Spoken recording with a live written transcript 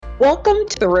Welcome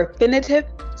to the Refinitiv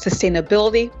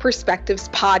Sustainability Perspectives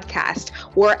podcast,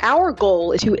 where our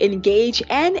goal is to engage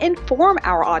and inform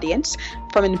our audience,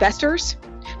 from investors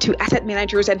to asset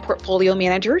managers and portfolio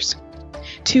managers,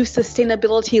 to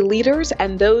sustainability leaders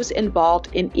and those involved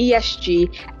in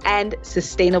ESG and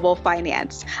sustainable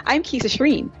finance. I'm Keisha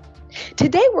Shreen.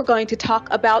 Today, we're going to talk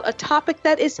about a topic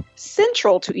that is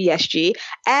central to ESG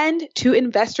and to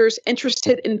investors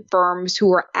interested in firms who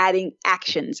are adding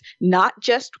actions, not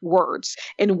just words,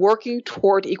 in working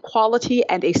toward equality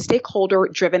and a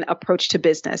stakeholder-driven approach to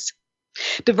business.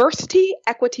 Diversity,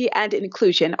 equity, and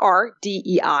inclusion, or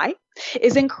DEI,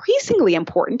 is increasingly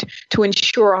important to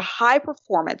ensure a high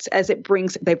performance as it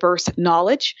brings diverse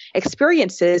knowledge,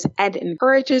 experiences, and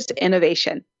encourages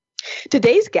innovation.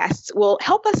 Today's guests will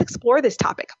help us explore this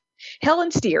topic.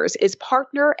 Helen Steers is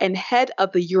partner and head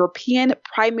of the European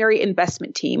primary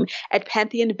investment team at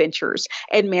Pantheon Ventures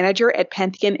and manager at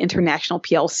Pantheon International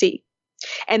PLC.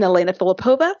 And Elena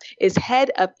Filipova is head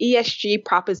of ESG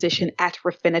proposition at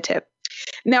Refinitiv.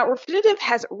 Now, Refinitiv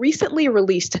has recently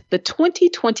released the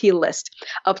 2020 list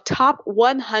of top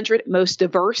 100 most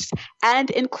diverse and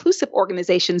inclusive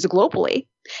organizations globally,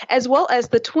 as well as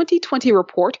the 2020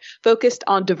 report focused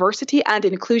on diversity and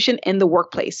inclusion in the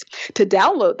workplace. To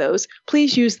download those,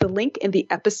 please use the link in the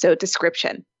episode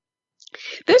description.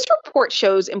 This report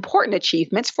shows important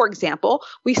achievements. For example,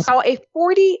 we saw a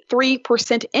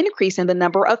 43% increase in the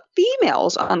number of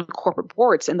females on corporate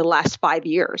boards in the last 5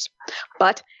 years.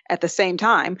 But at the same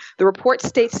time, the report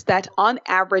states that on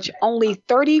average, only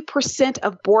 30%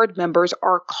 of board members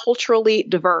are culturally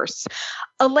diverse.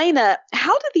 Elena,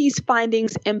 how do these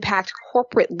findings impact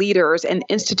corporate leaders and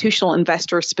institutional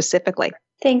investors specifically?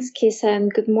 Thanks, Kisa,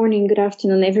 and good morning, good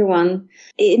afternoon, everyone.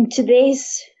 In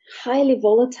today's highly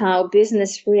volatile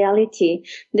business reality,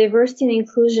 diversity and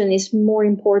inclusion is more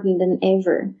important than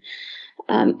ever.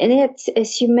 And yet,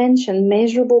 as you mentioned,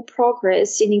 measurable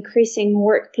progress in increasing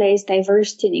workplace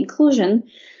diversity and inclusion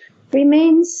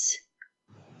remains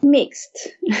mixed.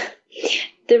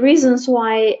 The reasons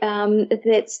why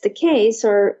that's the case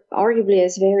are arguably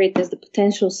as varied as the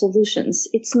potential solutions.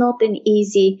 It's not an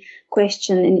easy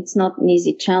question and it's not an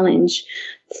easy challenge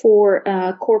for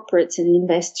corporates and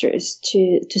investors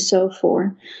to solve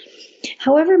for.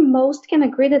 However, most can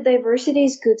agree that diversity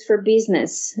is good for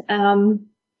business.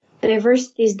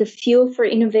 Diversity is the fuel for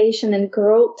innovation and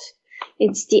growth.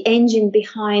 It's the engine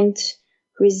behind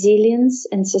resilience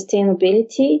and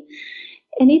sustainability.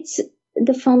 And it's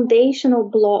the foundational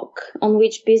block on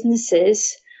which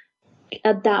businesses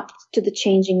adapt to the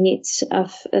changing needs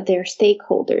of their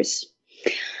stakeholders.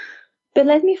 But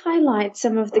let me highlight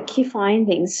some of the key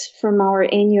findings from our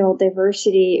annual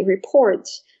diversity report,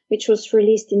 which was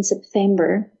released in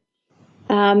September.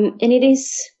 And it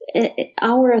is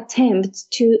our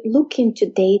attempt to look into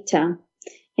data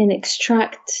and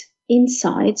extract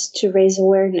insights to raise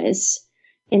awareness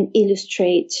and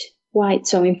illustrate why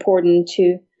it's so important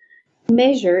to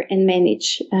measure and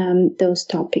manage those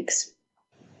topics.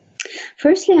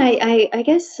 Firstly, I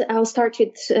guess I'll start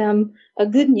with a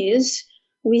good news.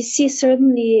 We see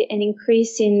certainly an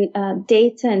increase in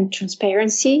data and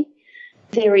transparency.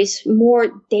 There is more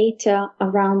data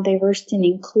around diversity and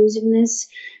inclusiveness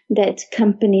that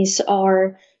companies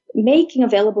are making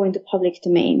available in the public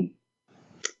domain.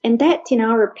 And that, in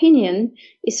our opinion,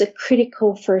 is a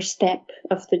critical first step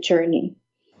of the journey.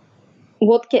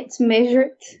 What gets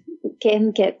measured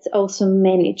can get also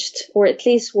managed, or at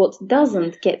least what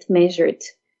doesn't get measured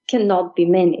cannot be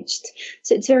managed.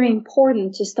 So it's very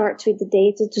important to start with the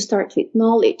data, to start with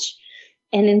knowledge,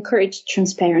 and encourage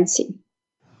transparency.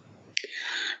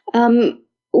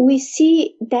 We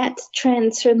see that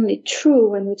trend certainly true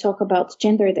when we talk about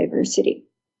gender diversity.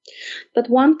 But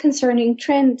one concerning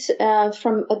trend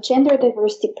from a gender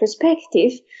diversity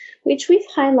perspective, which we've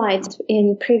highlighted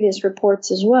in previous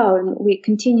reports as well, and we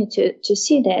continue to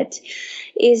see that,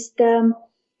 is the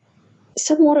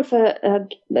somewhat of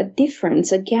a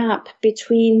difference, a gap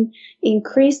between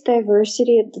increased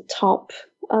diversity at the top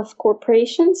of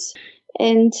corporations,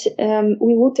 and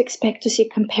we would expect to see a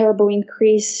comparable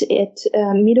increase at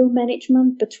middle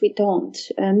management, but we don't.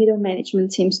 Middle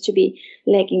management seems to be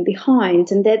lagging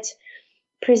behind, and that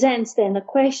presents then a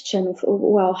question of,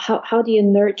 well, how do you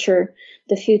nurture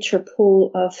the future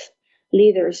pool of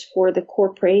leaders for the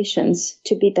corporations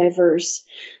to be diverse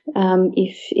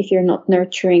if you're not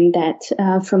nurturing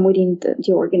that from within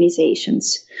the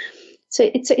organizations? So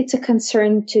it's a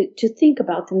concern to think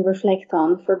about and reflect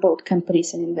on for both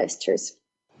companies and investors.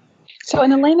 So,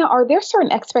 and Elena, are there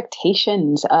certain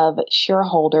expectations of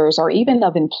shareholders or even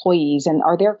of employees, and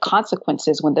are there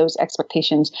consequences when those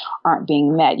expectations aren't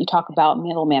being met? You talk about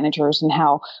middle managers and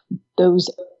how those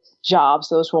jobs,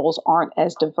 those roles aren't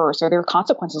as diverse. Are there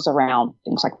consequences around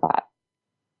things like that?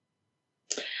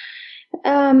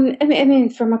 I mean,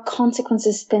 from a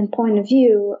consequences standpoint of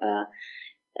view,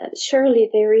 surely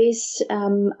there is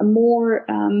more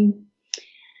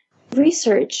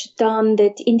research done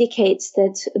that indicates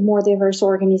that more diverse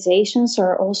organizations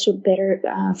are also better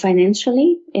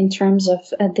financially in terms of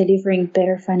delivering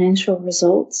better financial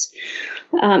results.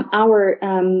 Our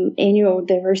annual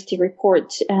diversity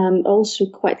report also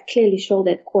quite clearly show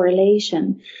that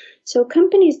correlation. So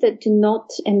companies that do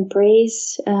not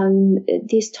embrace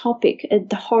this topic at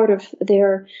the heart of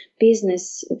their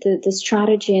business, the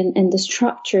strategy and the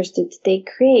structures that they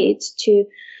create to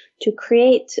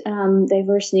create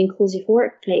diverse and inclusive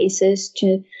workplaces,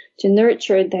 to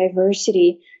nurture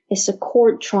diversity as a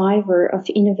core driver of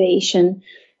innovation,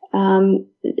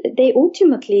 they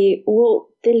ultimately will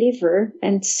deliver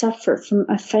and suffer from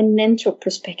a financial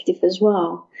perspective as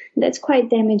well. That's quite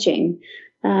damaging.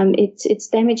 It's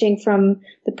damaging from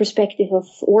the perspective of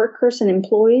workers and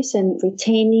employees and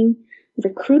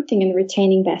recruiting and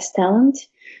retaining best talent.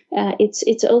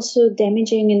 It's also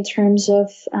damaging in terms of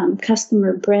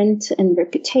customer brand and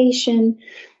reputation,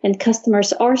 and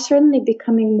customers are certainly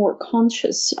becoming more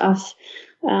conscious of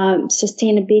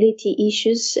sustainability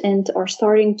issues and are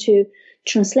starting to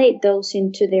translate those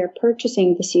into their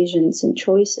purchasing decisions and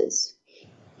choices.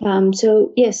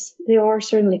 So yes, there are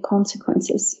certainly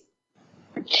consequences.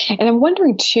 And I'm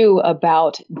wondering too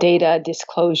about data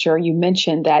disclosure. You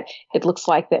mentioned that it looks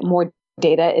like that more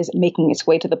data is making its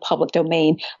way to the public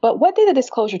domain. But what data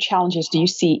disclosure challenges do you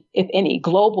see, if any,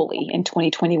 globally in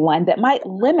 2021 that might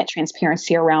limit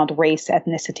transparency around race,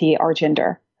 ethnicity, or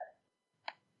gender?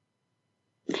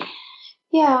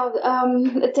 Yeah,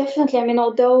 definitely. I mean,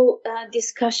 although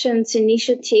discussions,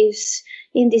 initiatives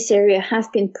in this area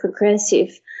have been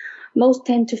progressive, most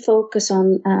tend to focus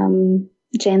on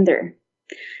gender.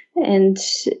 And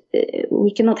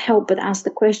we cannot help but ask the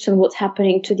question, what's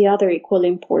happening to the other equally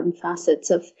important facets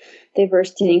of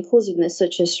diversity and inclusiveness,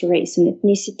 such as race and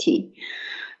ethnicity?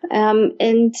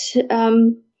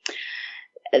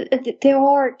 There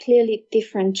are clearly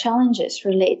different challenges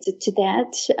related to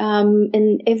that,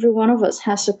 and every one of us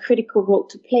has a critical role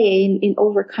to play in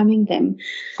overcoming them.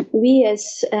 We,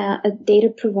 as a data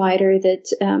provider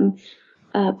that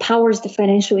powers the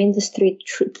financial industry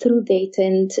through data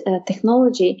and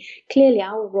technology, clearly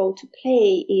our role to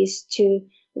play is to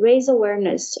raise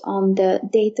awareness on the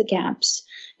data gaps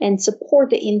and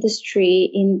support the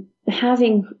industry in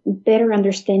having better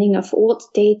understanding of what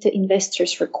data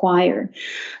investors require.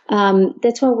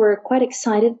 That's why we're quite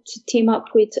excited to team up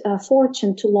with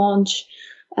Fortune to launch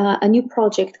a new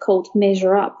project called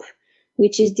Measure Up,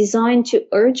 which is designed to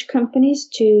urge companies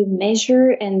to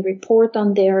measure and report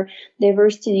on their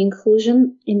diversity and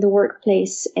inclusion in the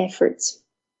workplace efforts.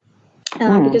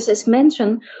 Because as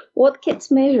mentioned, what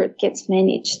gets measured gets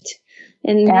managed.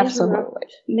 And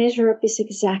Measure Up is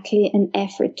exactly an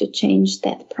effort to change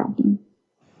that problem.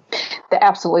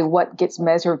 Absolutely, what gets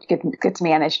measured gets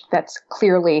managed. That's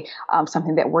clearly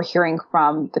something that we're hearing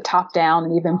from the top down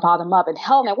and even bottom up. And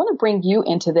Helen, I want to bring you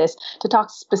into this to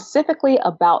talk specifically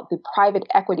about the private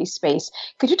equity space.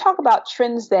 Could you talk about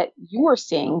trends that you are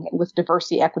seeing with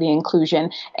diversity, equity, and inclusion,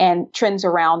 and trends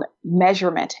around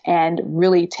measurement and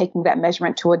really taking that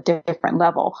measurement to a different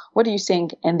level? What are you seeing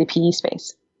in the PE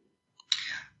space?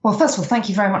 Well, first of all, thank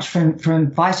you very much for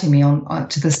inviting me on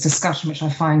to this discussion, which I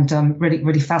find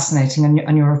really fascinating,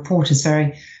 and your report is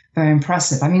very, very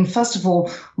impressive. I mean, first of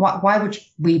all, why would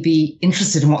we be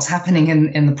interested in what's happening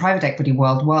in the private equity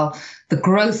world? Well, the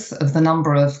growth of the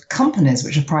number of companies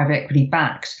which are private equity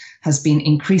backed has been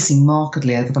increasing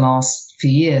markedly over the last few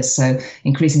years, so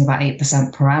increasing about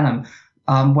 8% per annum.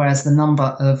 Whereas the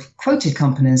number of quoted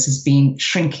companies has been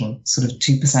shrinking, sort of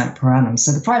 2% per annum.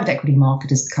 So the private equity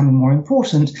market is becoming more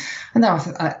important. And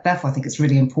therefore, I think it's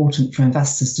really important for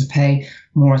investors to pay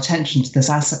more attention to this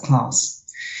asset class.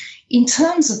 In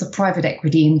terms of the private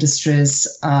equity industry's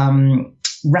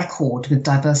record with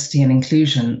diversity and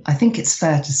inclusion, I think it's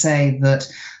fair to say that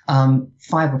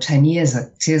 5 or 10 years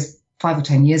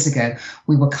ago,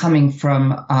 we were coming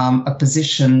from a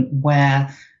position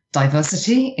where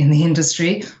diversity in the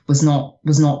industry was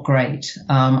not great.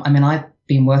 I mean, I've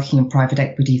been working in private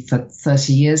equity for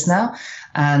 30 years now,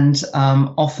 and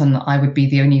often I would be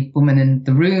the only woman in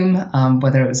the room,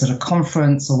 whether it was at a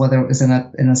conference or whether it was in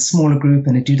a smaller group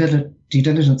in a due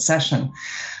diligence session.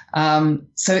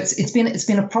 So it's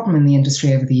been a problem in the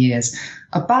industry over the years.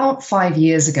 About 5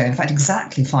 years ago, in fact,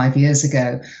 exactly 5 years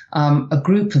ago, a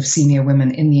group of senior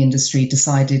women in the industry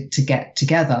decided to get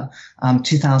together,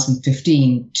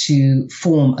 2015, to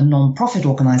form a non-profit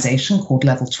organization called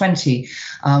Level 20,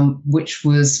 which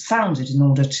was founded in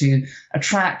order to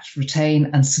attract, retain,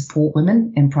 and support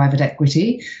women in private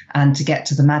equity, and to get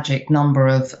to the magic number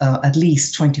of at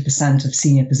least 20% of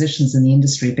senior positions in the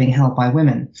industry being held by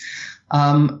women.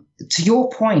 To your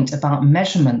point about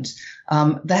measurement,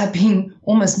 there have been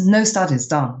almost no studies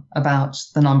done about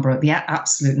the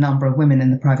absolute number of women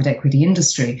in the private equity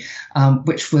industry,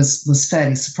 which was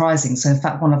fairly surprising. So in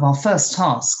fact, one of our first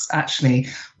tasks actually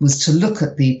was to look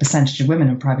at the percentage of women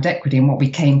in private equity. And what we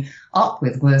came up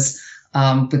with was,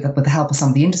 with the help of some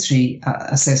of the industry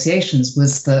associations,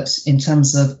 was that in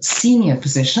terms of senior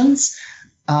positions,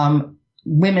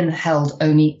 women held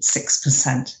only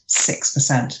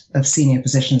 6% of senior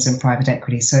positions in private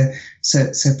equity. So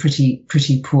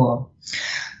pretty poor.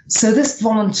 So this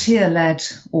volunteer-led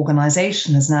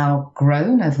organization has now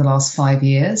grown over the last 5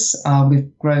 years. We've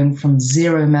grown from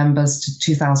 0 members to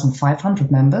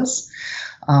 2,500 members.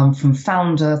 From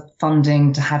founder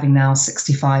funding to having now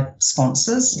 65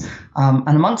 sponsors. And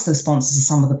amongst those sponsors are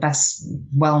some of the best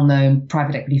well-known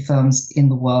private equity firms in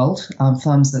the world,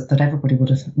 firms that everybody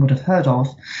would have heard of.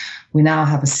 We now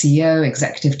have a CEO,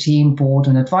 executive team, board,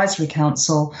 and advisory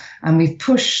council, and we've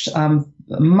pushed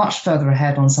much further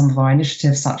ahead on some of our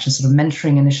initiatives, such as sort of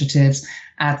mentoring initiatives,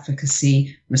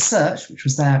 advocacy, research, which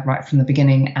was there right from the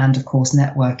beginning, and of course,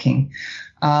 networking.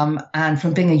 And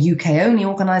from being a UK-only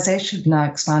organisation, we've now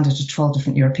expanded to 12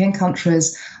 different European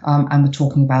countries, and we're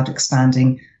talking about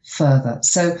expanding further.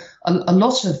 So a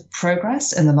lot of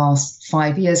progress in the last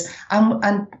 5 years.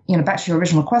 And back to your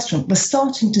original question, we're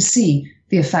starting to see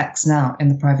the effects now in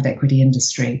the private equity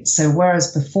industry. So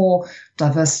whereas before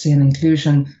diversity and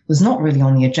inclusion was not really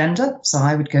on the agenda, so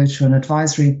I would go to an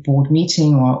advisory board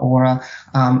meeting or a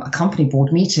company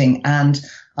board meeting, and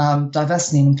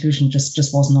diversity and inclusion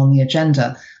just wasn't on the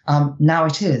agenda. Now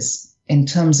it is. In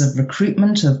terms of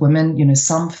recruitment of women,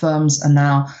 some firms are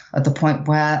now at the point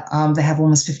where they have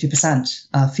almost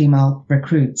 50% female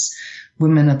recruits.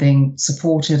 Women are being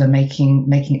supported and making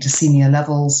it to senior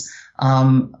levels,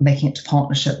 making it to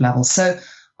partnership levels. So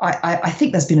I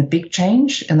think there's been a big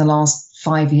change in the last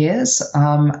 5 years,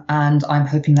 and I'm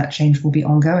hoping that change will be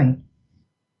ongoing.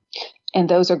 And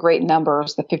those are great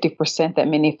numbers, the 50% that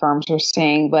many firms are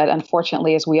seeing. But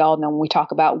unfortunately, as we all know, when we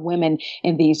talk about women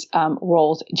in these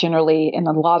roles, generally, in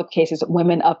a lot of cases,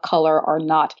 women of color are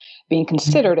not being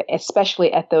considered,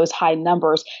 especially at those high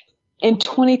numbers. In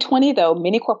 2020, though,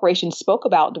 many corporations spoke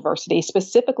about diversity,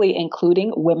 specifically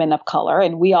including women of color.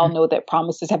 And we all know that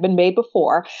promises have been made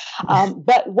before.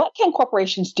 But what can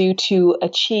corporations do to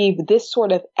achieve this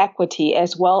sort of equity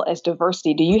as well as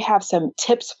diversity? Do you have some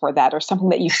tips for that, or something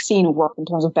that you've seen work in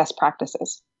terms of best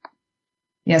practices?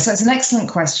 Yeah, so it's an excellent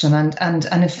question, and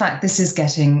in fact, this is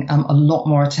getting a lot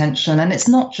more attention, and it's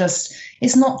not just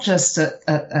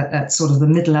at sort of the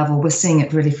mid level. We're seeing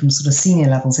it really from sort of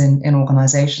senior levels in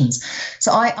organizations.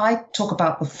 So I talk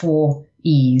about the 4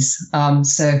 E's.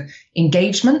 So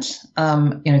engagement,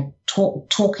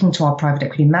 talking to our private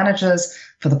equity managers,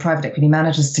 for the private equity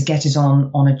managers to get it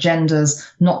on agendas,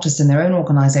 not just in their own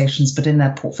organizations, but in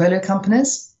their portfolio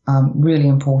companies. Really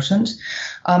important.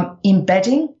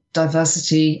 Embedding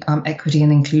diversity, equity,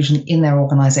 and inclusion in their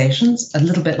organizations, a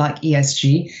little bit like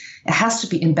ESG. It has to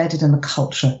be embedded in the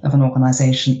culture of an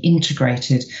organization,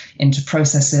 integrated into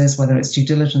processes, whether it's due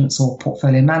diligence or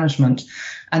portfolio management.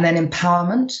 And then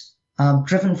empowerment,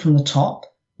 driven from the top,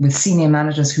 with senior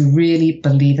managers who really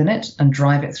believe in it and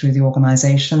drive it through the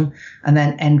organization. And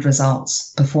then end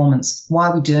results, performance. Why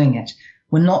are we doing it?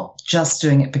 We're not just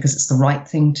doing it because it's the right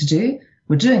thing to do.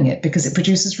 We're doing it because it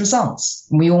produces results.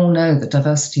 And we all know that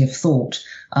diversity of thought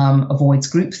avoids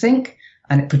groupthink,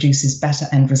 and it produces better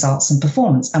end results and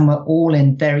performance. And we're all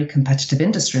in very competitive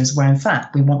industries where, in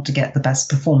fact, we want to get the best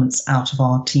performance out of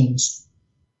our teams.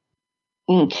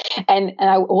 And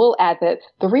I will add that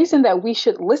the reason that we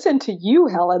should listen to you,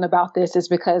 Helen, about this is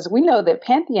because we know that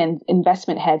Pantheon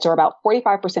investment heads are about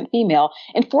 45% female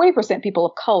and 40% people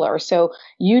of color. So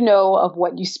you know of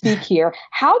what you speak here.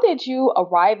 How did you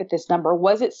arrive at this number?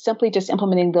 Was it simply just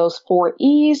implementing those 4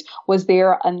 E's? Was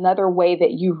there another way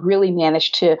that you really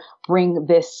managed to bring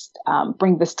this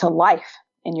to life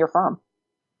in your firm?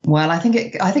 Well, I think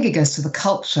it goes to the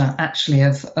culture actually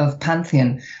of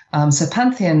Pantheon. So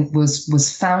Pantheon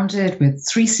was founded with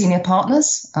 3 senior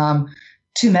partners,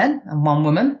 2 men and 1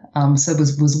 woman. So it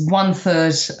was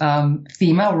 1/3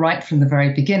 female right from the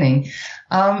very beginning.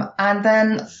 And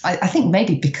then I think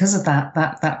maybe because of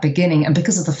that beginning, and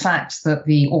because of the fact that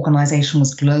the organization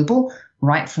was global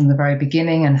right from the very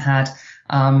beginning and had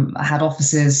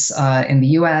offices in the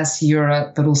US,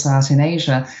 Europe, but also out in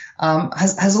Asia,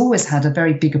 has always had a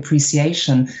very big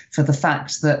appreciation for the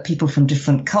fact that people from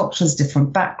different cultures,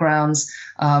 different backgrounds,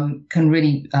 can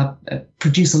really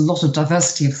produce a lot of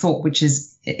diversity of thought, which is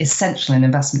essential in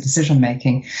investment decision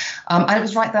making. And it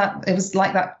was like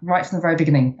that right from the very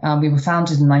beginning. We were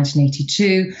founded in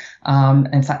 1982.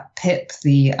 In fact, PIP,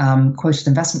 the Quoted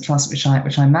Investment Trust, which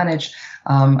I manage,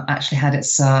 actually had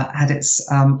its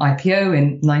IPO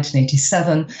in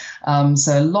 1987.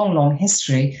 So a long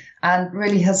history, and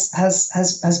really has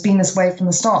been this way from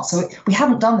the start. So we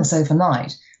haven't done this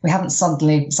overnight. We haven't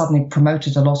suddenly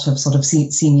promoted a lot of sort of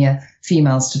senior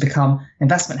females to become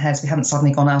investment heads. We haven't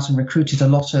suddenly gone out and recruited a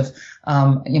lot of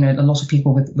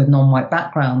people with non-white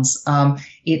backgrounds.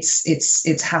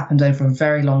 It's happened over a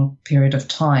very long period of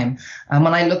time. And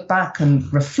when I look back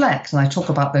and reflect, and I talk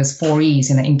about those 4 E's,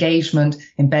 engagement,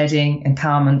 embedding,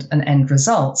 empowerment, and end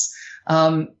results.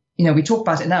 We talk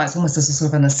about it now. It's almost as a sort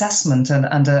of an assessment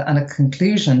and a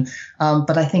conclusion.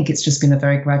 But I think it's just been a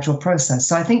very gradual process.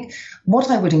 So I think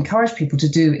what I would encourage people to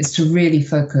do is to really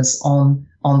focus on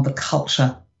the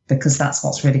culture, because that's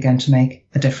what's really going to make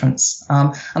a difference.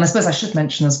 And I suppose I should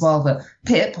mention as well that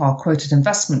PIP, our Quoted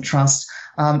Investment Trust,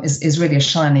 is really a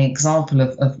shining example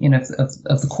of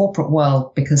the corporate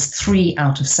world, because 3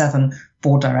 out of 7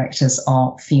 board directors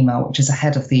are female, which is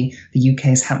ahead of the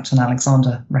UK's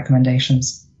Hampton-Alexander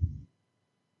recommendations.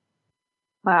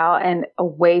 Wow. And a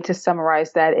way to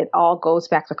summarize that, it all goes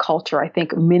back to culture. I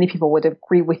think many people would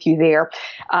agree with you there.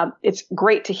 It's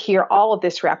great to hear all of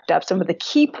this wrapped up. Some of the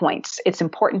key points: it's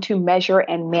important to measure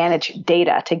and manage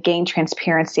data to gain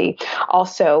transparency.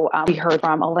 Also, we heard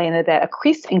from Elena that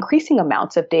increasing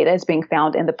amounts of data is being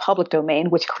found in the public domain,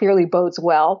 which clearly bodes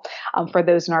well for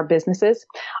those in our businesses.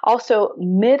 Also,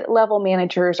 mid-level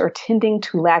managers are tending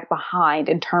to lag behind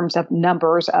in terms of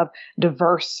numbers of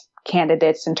diverse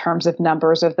candidates, in terms of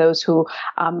numbers of those who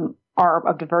are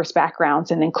of diverse backgrounds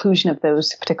and inclusion of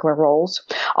those particular roles.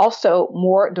 Also,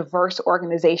 more diverse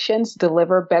organizations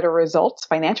deliver better results,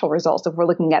 financial results, if we're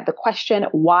looking at the question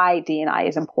why D&I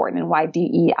is important and why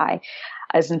DEI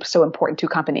is so important to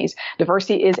companies.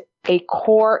 Diversity is a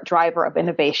core driver of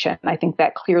innovation. I think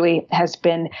that clearly has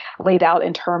been laid out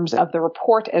in terms of the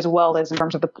report, as well as in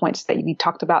terms of the points that we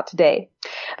talked about today.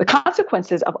 The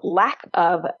consequences of lack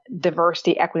of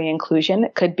diversity, equity, and inclusion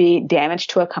could be damage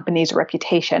to a company's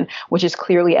reputation, which is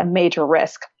clearly a major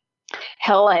risk.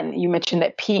 Helen, you mentioned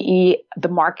that PE, the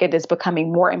market, is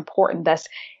becoming more important, thus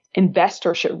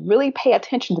investors should really pay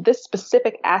attention to this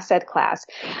specific asset class.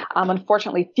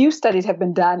 Unfortunately, few studies have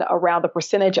been done around the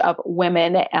percentage of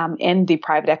women in the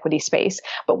private equity space.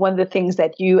 But one of the things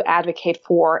that you advocate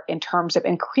for in terms of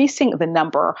increasing the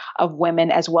number of women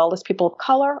as well as people of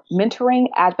color, mentoring,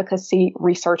 advocacy,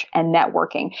 research, and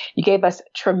networking. You gave us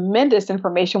tremendous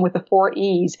information with the 4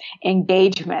 E's: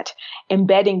 engagement,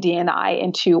 embedding D&I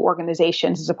into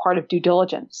organizations as a part of due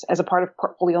diligence, as a part of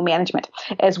portfolio management,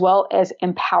 as well as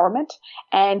empowerment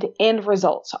and end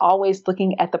results, always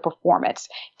looking at the performance.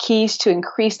 Keys to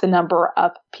increase the number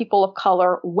of people of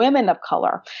color, women of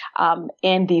color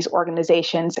in these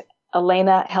organizations.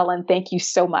 Elena, Helen, thank you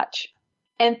so much.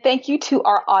 And thank you to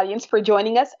our audience for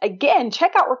joining us. Again,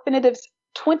 check out Refinitiv's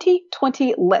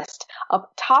 2020 list of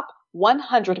top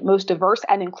 100 most diverse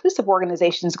and inclusive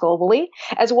organizations globally,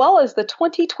 as well as the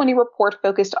 2020 report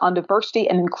focused on diversity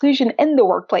and inclusion in the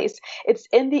workplace. It's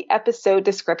in the episode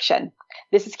description.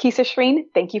 This is Keisha Shreen.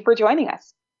 Thank you for joining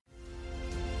us.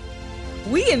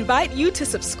 We invite you to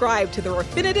subscribe to the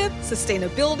Refinitiv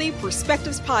Sustainability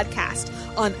Perspectives podcast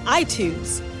on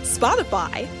iTunes,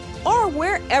 Spotify, or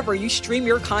wherever you stream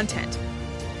your content.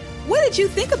 What did you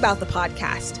think about the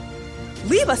podcast?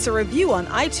 Leave us a review on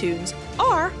iTunes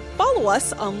or follow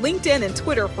us on LinkedIn and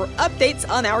Twitter for updates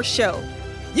on our show.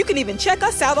 You can even check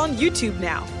us out on YouTube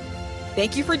now.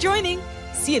 Thank you for joining.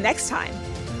 See you next time.